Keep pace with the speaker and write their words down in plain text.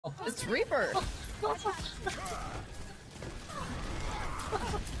It's Reaper!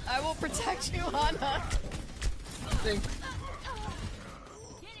 I will protect you, Hana!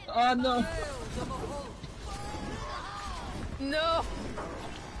 Oh no! No!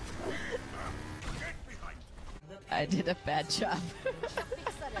 I did a bad job.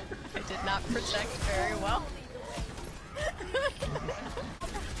 I did not protect very well.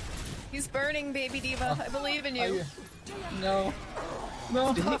 He's burning, baby diva. I believe in you. No.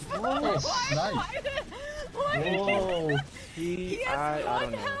 No. Why? Nice. Why? Whoa. He has I don't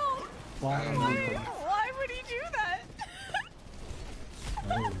one know. health. Why would he do that?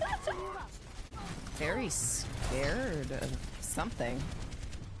 Very scared of something.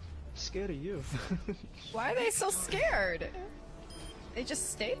 Scared of you. Why are they so scared? They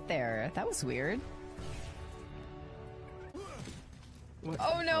just stayed there. That was weird. What?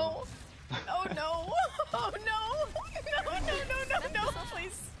 Oh no! Oh no! Oh no! No,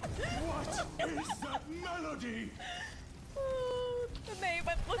 please. What is that melody? Oh, they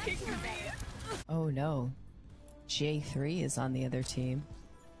went looking for me. Oh no. J3 is on the other team.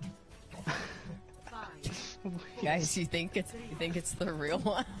 Guys, you think it's the real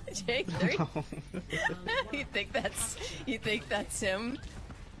one? J3? You think that's him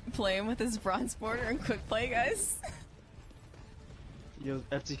playing with his bronze border and quick play, guys? Yo,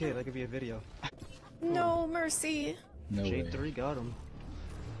 FTK, that could be a video. No mercy. No J3 way. got him.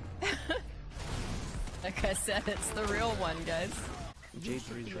 Like I said, it's the real one, guys.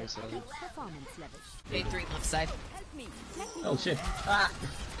 J3's right side. J3 left side. Oh shit. Ah!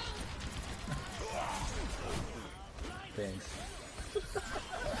 Thanks.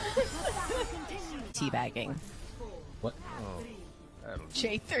 Teabagging. What? Oh. I don't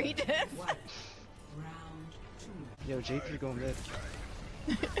J3 did. Yo, J3 going mid.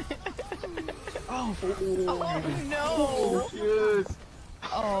 Oh no! Yes!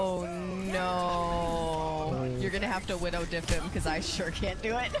 Oh no! You're gonna have to widow dip him because I sure can't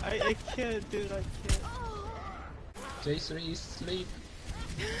do it. I can't, dude, I can't. J3 is asleep.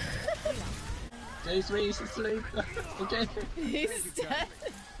 J3 is asleep. Okay. He's dead.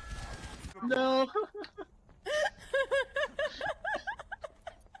 No!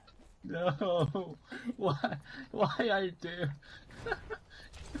 No! Why I do?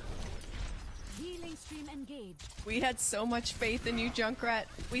 Healing stream engaged. We had so much faith in you, Junkrat.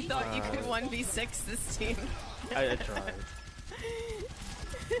 We thought you could 1v6 this team. I tried.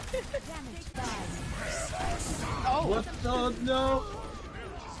 Oh! What? No, no!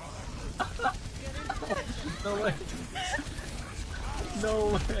 No way! No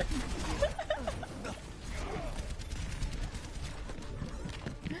way!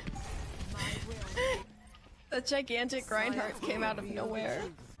 The gigantic Reinhardt came out of nowhere.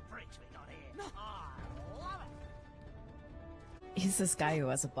 He's this guy who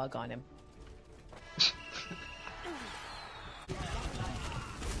has a bug on him.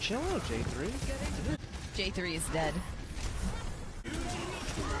 Chill out, J3. J3 is dead.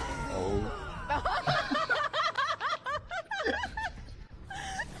 Oh.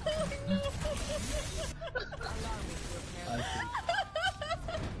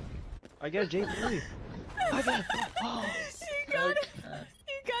 I got J3. You got it!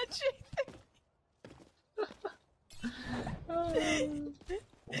 You got J3!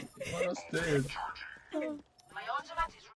 What was this?